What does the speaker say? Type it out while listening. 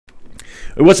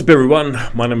What's up everyone,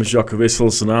 my name is Jacques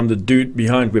Wissels and I'm the dude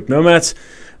behind Nomads,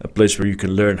 a place where you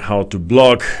can learn how to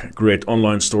blog, create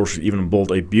online stores, or even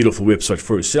build a beautiful website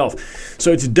for yourself.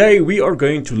 So today we are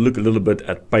going to look a little bit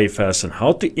at PayFast and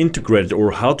how to integrate it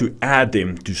or how to add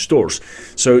them to stores.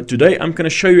 So today I'm going to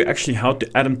show you actually how to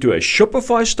add them to a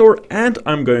Shopify store, and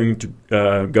I'm going to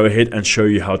go ahead and show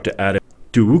you how to add it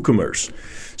to Woocommerce.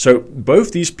 So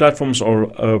both these platforms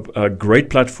are great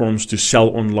platforms to sell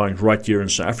online right here in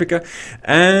South Africa,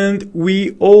 and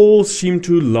we all seem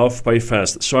to love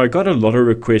PayFast. So I got a lot of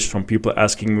requests from people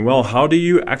asking me, well, how do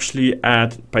you actually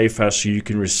add PayFast so you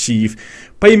can receive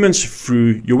payments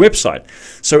through your website?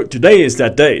 So today is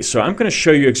that day. So I'm going to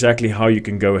show you exactly how you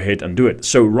can go ahead and do it.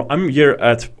 So I'm here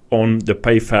on the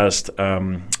PayFast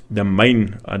the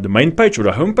main page or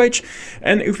the home page,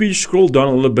 and if we scroll down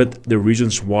a little bit, the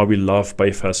reasons why we love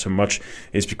PayFast so much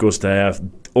is because they have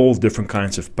all different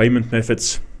kinds of payment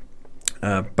methods.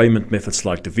 Like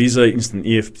the Visa, Instant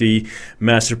EFT,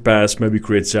 MasterPass, maybe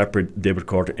create separate debit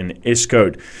card and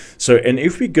S-code. So, and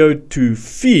if we go to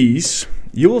fees,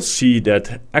 you will see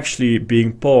that actually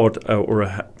being part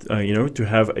to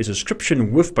have a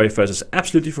subscription with PayFast is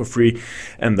absolutely for free,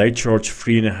 and they charge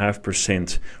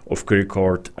 3.5% of credit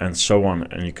card and so on,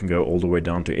 and you can go all the way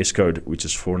down to S-code, which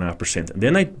is 4.5%. And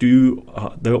then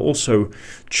they also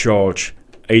charge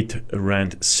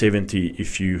R8.70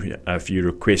 if you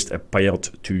request a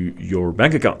payout to your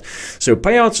bank account. So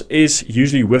payouts is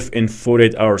usually within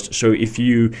 48 hours. So if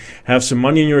you have some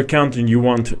money in your account and you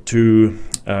want to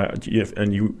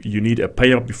you need a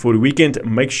payout before the weekend,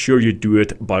 make sure you do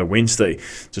it by Wednesday.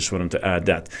 Just wanted to add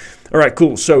that. All right,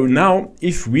 cool. So now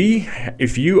if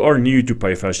you are new to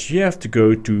PayFast, you have to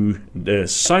go to the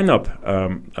sign up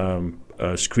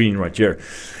screen right here,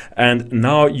 and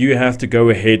now you have to go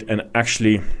ahead and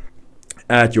actually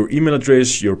add your email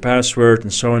address, your password,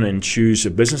 and so on, and choose a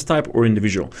business type or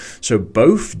individual. So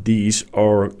both these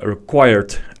are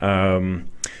required.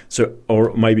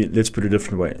 Or maybe let's put it a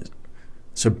different way.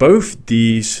 So both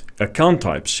these account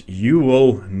types you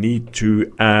will need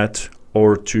to add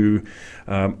or to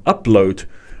upload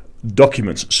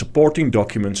documents, supporting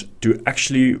documents to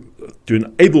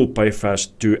enable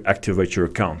PayFast to activate your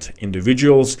account.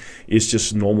 Individuals is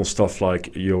just normal stuff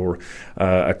like your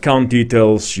account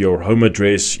details, your home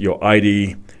address, your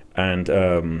ID, and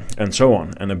so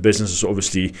on. And a business is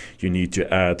obviously you need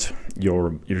to add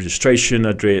your registration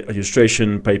address,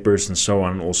 registration papers, and so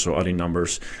on. Also ID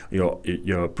numbers,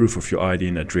 your proof of your ID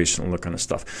and address, and all that kind of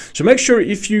stuff. So make sure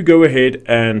if you go ahead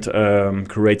and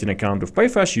create an account with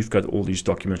PayFast, you've got all these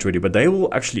documents ready. But they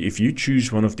will actually, if you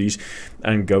choose one of these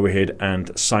and go ahead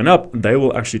and sign up, they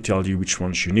will actually tell you which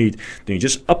ones you need. Then you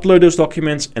just upload those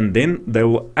documents, and then they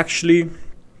will actually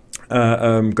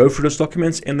go through those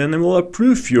documents, and then they will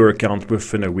approve your account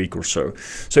within a week or so.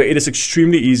 So it is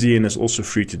extremely easy, and it's also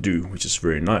free to do, which is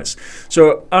very nice.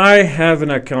 So I have an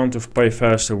account of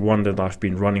PayFast, one that I've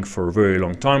been running for a very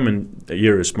long time, and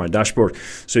here is my dashboard.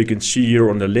 So you can see here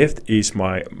on the left is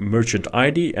my merchant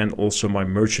ID and also my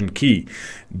merchant key.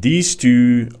 These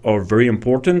two are very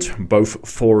important both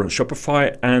for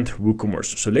Shopify and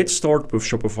Woocommerce. So let's start with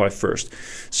Shopify first.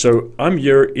 So I'm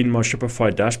here in my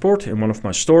Shopify dashboard in one of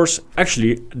my stores.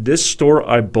 Actually, this store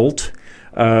I built,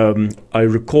 I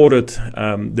recorded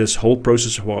this whole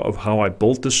process of how I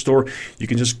built this store. You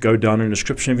can just go down in the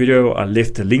description video. I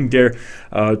left a link there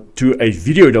to a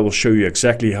video that will show you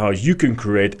exactly how you can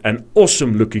create an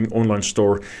awesome looking online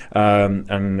store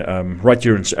right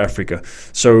here in South Africa.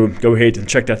 So go ahead and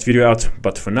check that video out.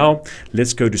 But for now,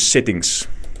 let's go to settings.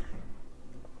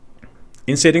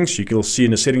 In settings, you can see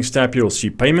in the settings tab, you'll see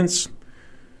payments.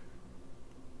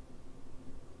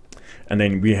 And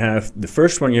then we have the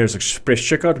first one here is Express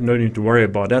Checkout. No need to worry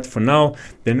about that for now.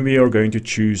 Then we are going to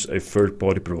choose a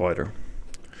third-party provider.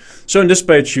 So in this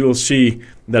page, you will see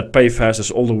that PayFast is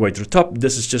all the way to the top.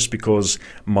 This is just because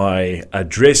my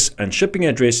address and shipping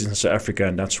address is in South Africa,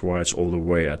 and that's why it's all the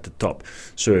way at the top.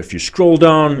 So if you scroll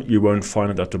down, you won't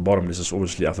find it at the bottom. This is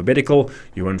obviously alphabetical.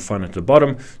 You won't find it at the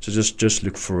bottom. So just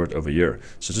look for it over here.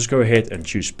 So just go ahead and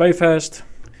choose PayFast.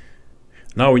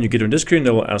 Now when you get on this screen, they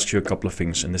will ask you a couple of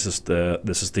things, and this is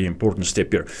the important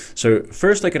step here. So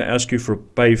first, they can ask you for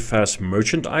PayFast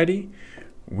merchant ID,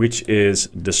 which is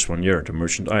this one here, the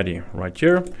merchant ID right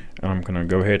here. And I'm gonna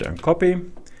go ahead and copy,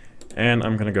 and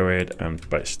I'm gonna go ahead and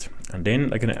paste. And then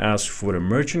they're gonna ask for the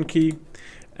merchant key,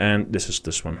 and this is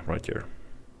this one right here.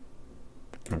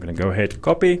 I'm gonna go ahead and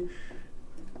copy,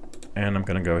 and I'm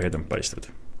gonna go ahead and paste it.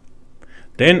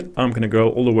 Then I'm going to go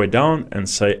all the way down and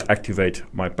say activate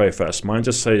my PayFast. Mine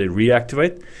just say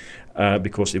reactivate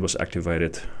because it was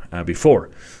activated before.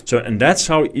 So, and that's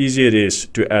how easy it is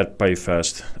to add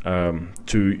PayFast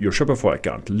to your Shopify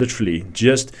account. Literally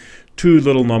just 2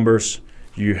 little numbers.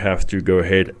 You have to go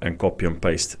ahead and copy and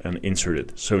paste and insert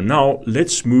it. So now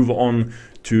let's move on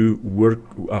to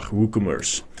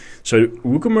Woocommerce. So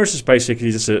Woocommerce is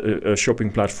basically just a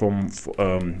shopping platform, for,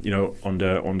 you know, on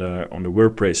the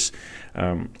WordPress,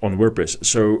 on WordPress.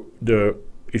 So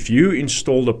if you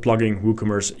install the plugin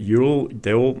Woocommerce, you'll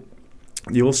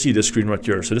see the screen right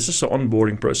here. So this is the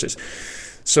onboarding process.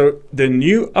 So the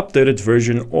new updated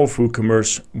version of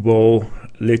Woocommerce will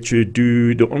let you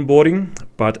do the onboarding,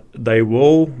 but they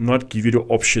will not give you the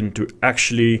option to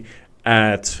actually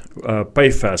add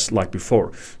PayFast like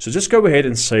before. So just go ahead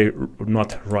and say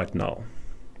not right now.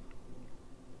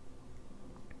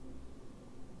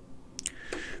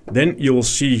 Then you'll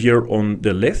see here on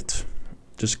the left,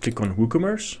 just click on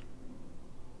Woocommerce.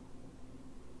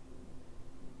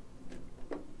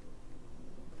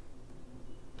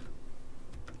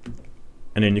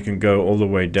 And then you can go all the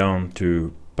way down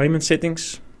to payment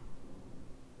settings.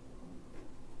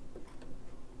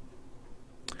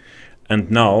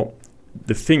 And now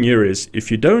the thing here is,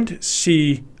 if you don't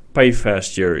see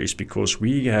PayFast here, is because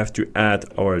we have to add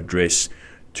our address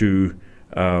to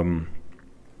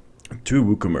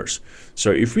Woocommerce.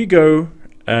 So if we go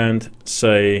and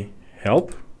say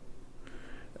help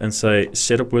and say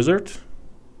setup wizard,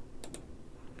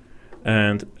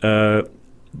 and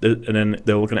then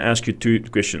they're going to ask you 2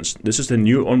 questions. This is the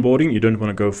new onboarding. You don't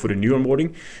want to go for the new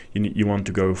onboarding. You want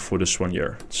to go for this one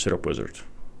here, setup wizard.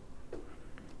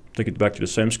 Take it back to the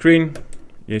same screen.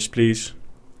 Yes, please.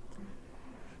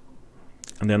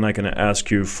 And then I'm going to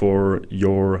ask you for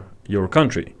your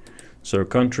country. So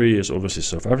country is obviously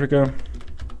South Africa.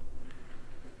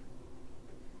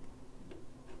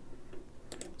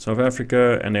 South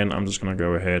Africa, and then I'm just going to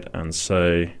go ahead and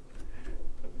say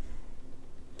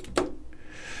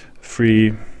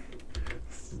Free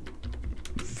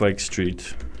Fake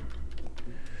Street,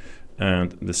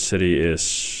 and the city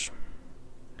is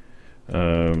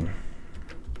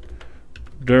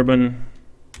Durban,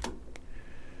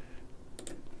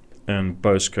 and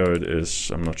postcode is,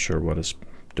 I'm not sure what is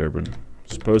Durban,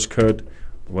 it's postcode,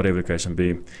 whatever the case may be,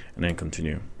 and then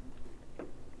continue.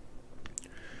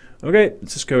 Okay,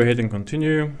 let's just go ahead and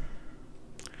continue.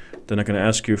 Then I'm going to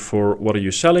ask you for what are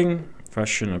you selling,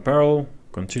 fashion, apparel,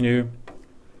 continue.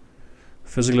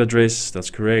 Physical address,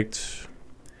 that's correct.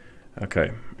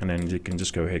 Okay, and then you can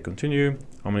just go ahead, continue.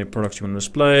 How many products you want to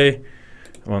display?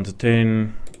 1 to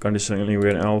 10. Can't display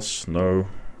anywhere else? No,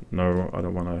 I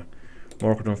don't want to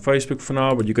market on Facebook for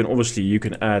now, but you can obviously, you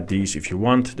can add these if you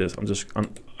want. I'm just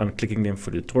unclicking them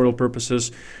for the tutorial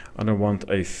purposes. I don't want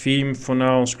a theme for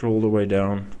now. Scroll all the way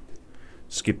down,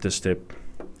 skip this step.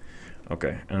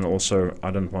 Okay, and also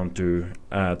I don't want to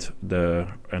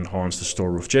enhance the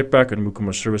store with Jetpack and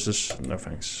Woocommerce services. No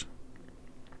thanks.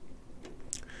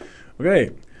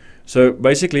 Okay, so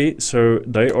basically,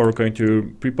 they are going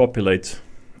to pre-populate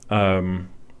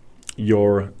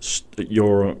your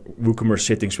Woocommerce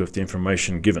settings with the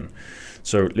information given.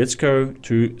 So let's go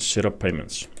to setup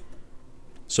payments.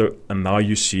 So, and now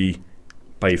you see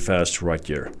PayFast right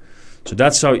here. So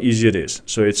that's how easy it is.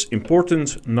 So it's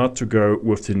important not to go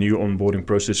with the new onboarding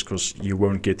process, because you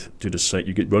won't get to the same,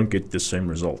 won't get the same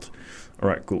result. All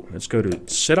right, cool. Let's go to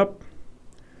setup.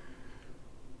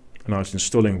 Now it's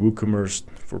installing Woocommerce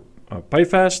for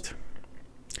PayFast.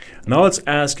 Now it's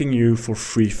asking you for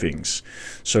 3 things.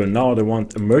 So now they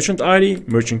want a merchant ID,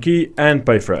 merchant key, and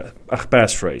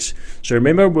passphrase. So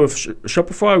remember, with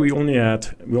Shopify, we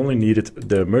only needed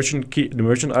the merchant key, the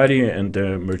merchant ID, and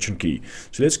the merchant key.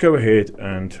 So let's go ahead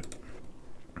and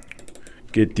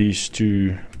get these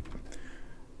 2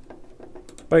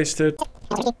 pasted.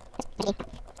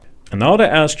 And now they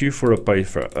ask you for a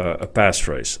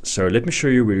passphrase. So let me show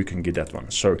you where you can get that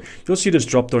one. So you'll see this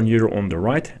drop down here on the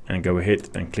right, and go ahead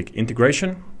and click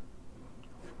integration.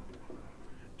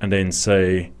 And then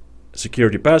say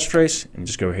security passphrase, and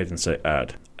just go ahead and say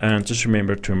add. And just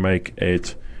remember to make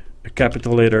it a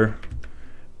capital letter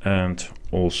and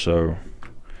also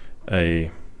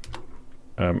a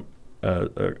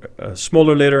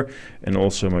smaller letter, and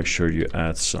also make sure you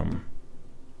add some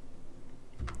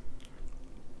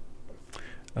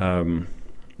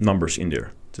numbers in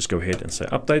there. Just go ahead and say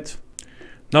update.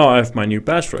 Now I have my new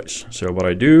passphrase. So what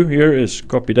I do here is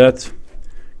copy that,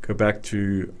 go back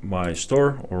to my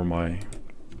store or my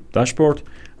dashboard,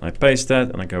 and I paste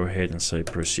that, and I go ahead and say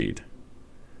proceed.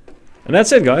 And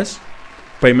that's it, guys.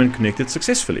 Payment connected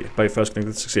successfully. PayFast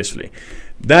connected successfully.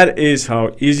 That is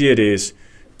how easy it is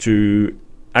to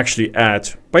actually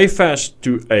add PayFast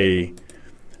to a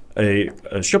a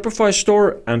Shopify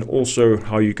store, and also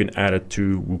how you can add it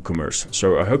to Woocommerce.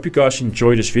 So I hope you guys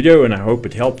enjoyed this video, and I hope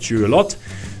it helped you a lot.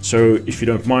 So if you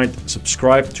don't mind,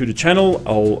 subscribe to the channel.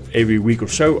 Every week or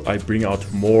so I bring out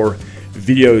more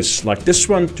videos like this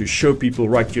one to show people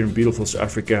right here in beautiful South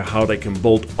Africa how they can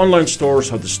build online stores,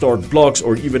 how to start blogs,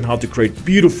 or even how to create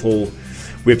beautiful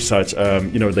websites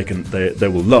they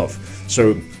will love.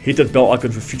 So hit that bell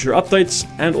icon for future updates,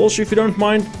 and also if you don't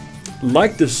mind,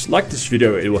 like this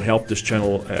video. It will help this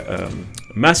channel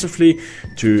massively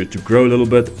to grow a little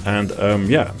bit, and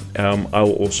I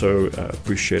will also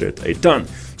appreciate it a ton.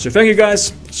 So thank you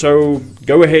guys. So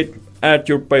go ahead, add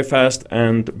your PayFast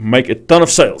and make a ton of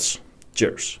sales.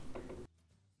 Cheers.